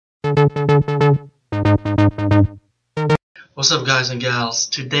What's up, guys and gals?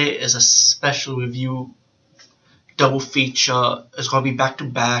 Today is a special review, double feature. It's gonna be back to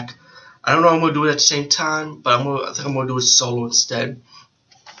back. I don't know if I'm gonna do it at the same time, but I think I'm gonna do it solo instead.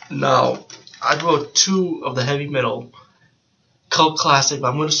 Now, I wrote two of the heavy metal cult classic, but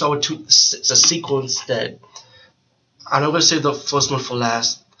I'm gonna start with two. It's a sequel instead. I'm not gonna save the first one for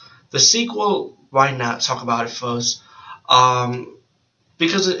last. The sequel, why not talk about it first?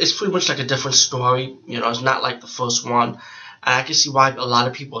 Because it's pretty much like a different story. You know, it's not like the first one. And I can see why a lot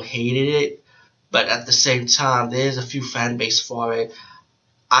of people hated it, but at the same time, there's a few fan base for it.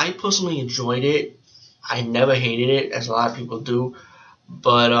 I personally enjoyed it. I never hated it, as a lot of people do.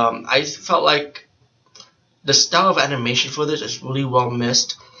 But I felt like the style of animation for this is really well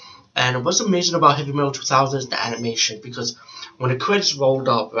missed. And what's amazing about Heavy Metal 2000 is the animation, because when the credits rolled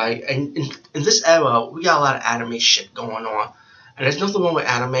up, right, and in this era, we got a lot of anime shit going on. And there's nothing wrong with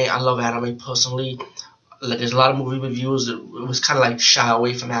anime. I love anime personally. Like, there's a lot of movie reviews that it was kind of like shy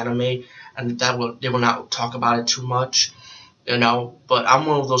away from anime, and they will not talk about it too much, you know. But I'm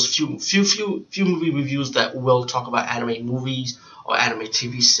one of those few movie reviews that will talk about anime movies or anime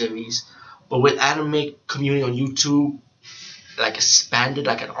TV series. But with anime community on YouTube, like expanded,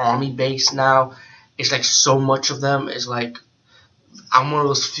 like an army base now, it's like so much of them. It's like I'm one of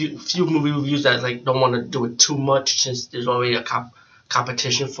those few movie reviews that like don't want to do it too much, since there's already a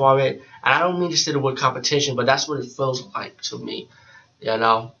competition for it. And I don't mean to say the word competition, but that's what it feels like to me, you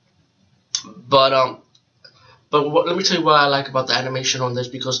know. But let me tell you what I like about the animation on this,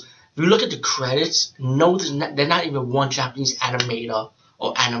 because if you look at the credits, no, they're not even one Japanese animator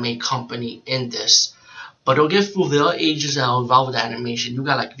or anime company in this. But they'll get through their ages that are involved with animation. You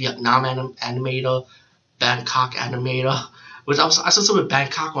got like Vietnam animator, Bangkok animator. Which I saw something with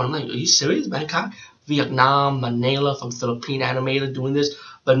Bangkok on. I'm like, are you serious? Bangkok? Vietnam, Manila from Philippine animator doing this.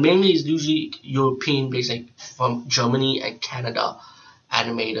 But mainly it's usually European based, like from Germany and Canada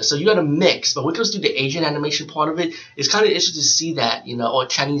animator. So you got a mix. But when it comes to the Asian animation part of it, it's kind of interesting to see that, you know, or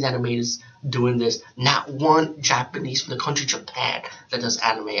Chinese animators doing this. Not one Japanese from the country Japan that does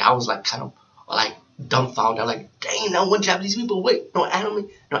anime. I was like kind of like dumbfounded. I'm like, dang, not one Japanese people. Wait, no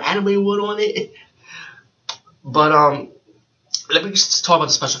anime word on it. But let me just talk about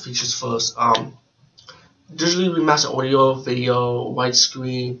the special features first. Digitally remastered audio, video,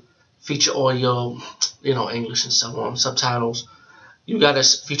 widescreen, feature audio, you know, English and so on, subtitles. You got a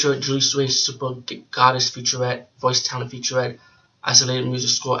featurette, Julie Strange Super Goddess featurette, voice talent featurette, isolated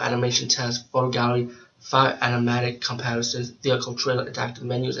music score, animation test, photo gallery, 5 animatic comparisons, vehicle trailer, adaptive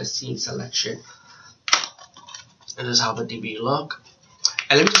menus, and scene selection. And this is how the DVD look.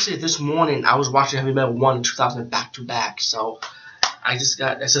 And let me just say, this morning I was watching Heavy Metal 1 and 2000 back to back, so I just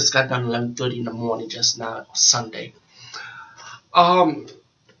got done 11:30 in the morning just now, Sunday.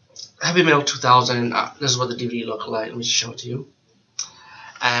 Heavy Metal 2000. This is what the DVD looked like. Let me just show it to you.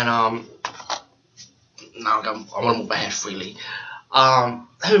 And now I want to move my head freely.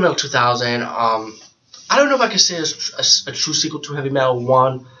 Heavy Metal 2000. I don't know if I can say it's a true sequel to Heavy Metal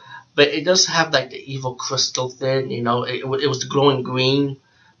 1, but it does have like the evil crystal thing. You know, it was the glowing green,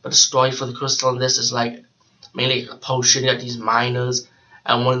 but the story for the crystal in this is like mainly a potion. You got these miners,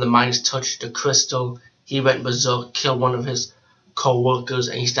 and one of the miners touched the crystal. He went berserk, killed one of his co-workers,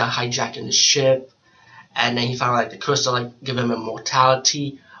 and he started hijacking the ship. And then he found like the crystal like give him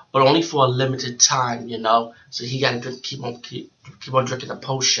immortality, but only for a limited time, you know. So he got to keep on drinking the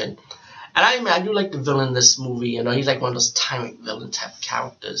potion. And I do like the villain in this movie. You know, he's like one of those tyrant villain type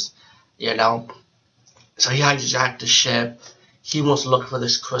characters, you know. So he hijacked the ship. He wants to look for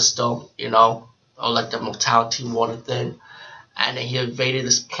this crystal, you know, or like the mortality water thing, and then he invaded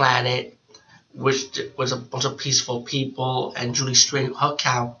this planet, which was a bunch of peaceful people, and Julie Strange, her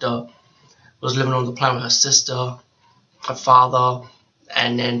character, was living on the planet with her sister, her father,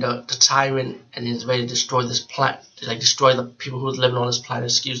 and then the tyrant, and he's ready to destroy this planet, like destroy the people who was living on this planet,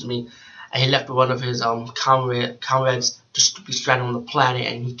 excuse me, and he left with one of his comrades to be stranded on the planet,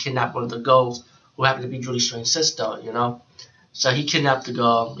 and he kidnapped one of the girls, who happened to be Julie Strange's sister, you know. So he kidnapped the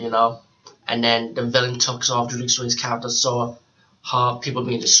girl, you know. And then the villain took off. Julie Strange's character saw her people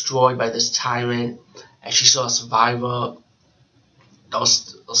being destroyed by this tyrant, and she saw a survivor that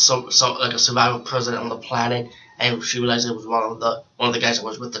was like a survivor president on the planet, and she realized it was one of the guys that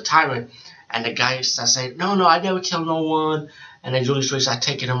was with the tyrant. And the guy started saying, "No, I never killed no one." And then Julie Strange started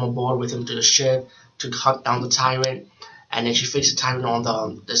taking him aboard with him to the ship to hunt down the tyrant. And then she faced the tyrant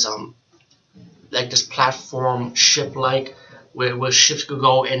on this platform ship where ships could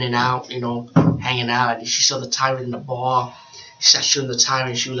go in and out, you know, hanging out. And she saw the tyrant in the bar. She started shooting the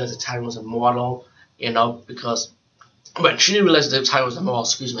tyrant. She realized the tyrant was immortal, you know, but she didn't realize the tyrant was immortal,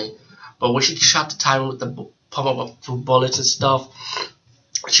 excuse me. But when she shot the tyrant with pump up through bullets and stuff.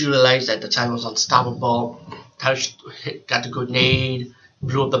 She realized that the Tyrant was unstoppable. Tyrant got the grenade,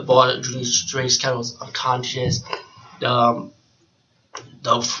 blew up the ball. Julie Strange kind of was unconscious. The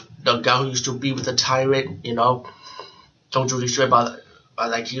guy who used to be with the Tyrant, you know, told Julie Strange about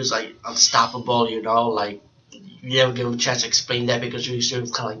like he was like unstoppable, you know, like you never give him a chance to explain that because Julie Strange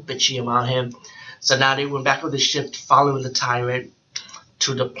was kind of like bitchy about him. So now they went back with the ship, following the Tyrant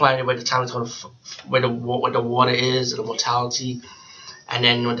to the planet where the Tyrant's gonna, where the water is and immortality. And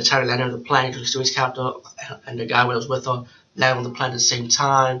then when the Tyrant landed on the planet, Julie Strange's captor and the guy who was with her landed on the planet at the same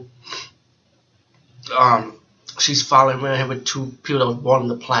time. She's following him with two people that was born on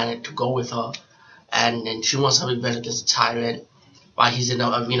the planet to go with her, and then she wants to have revenge against the Tyrant while he's in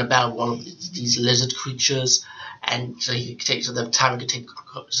a arena battle with one of these lizard creatures, and so he can take, so the Tyrant can take,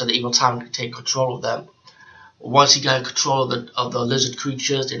 so the evil Tyrant can take control of them. Once he got control of the lizard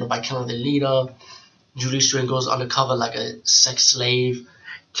creatures, you know, by killing the leader, Julie Strange goes undercover like a sex slave,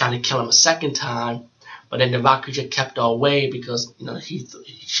 trying to kill him a second time. But then the rock creature kept her away because, you know, he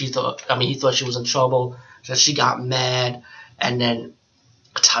thought she was in trouble. So she got mad, and then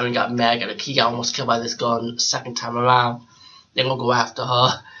Tyrant got mad, and he got almost killed by this gun the second time around. They're gonna go after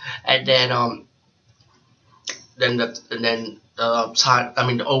her, and then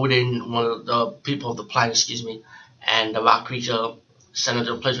the Odin, one of the people of the planet, excuse me, and the rock creature sent her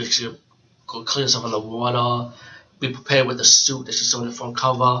to a place where she could clean herself in the water, be prepared with the suit that she saw in the front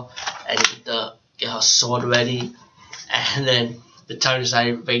cover, and get her sword ready. And then the Tyrant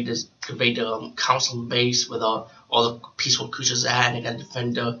decided to invade the council base with all the peaceful creatures at, and they got to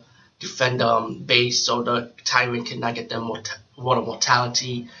defend the base so the Tyrant cannot get the water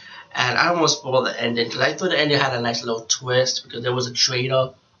mortality. And I don't want to spoil the ending because I thought the ending had a nice little twist because there was a traitor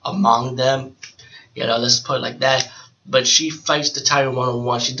among them. You know, let's put it like that. But she fights the Tyrant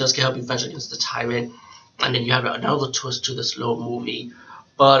one-on-one. She does get her revenge against the Tyrant. And then you have another twist to this little movie.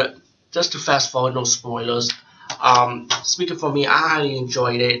 But just to fast forward, no spoilers. Speaking for me, I highly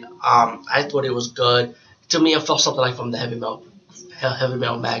enjoyed it. I thought it was good. To me, it felt something like from the Heavy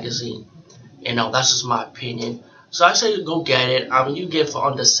Metal magazine. You know, that's just my opinion. So I say go get it. You get it for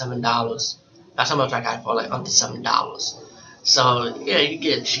under $7. That's how much I got for, like under $7. So yeah, you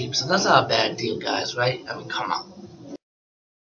get it cheap. So that's not a bad deal, guys, right? I mean, come on.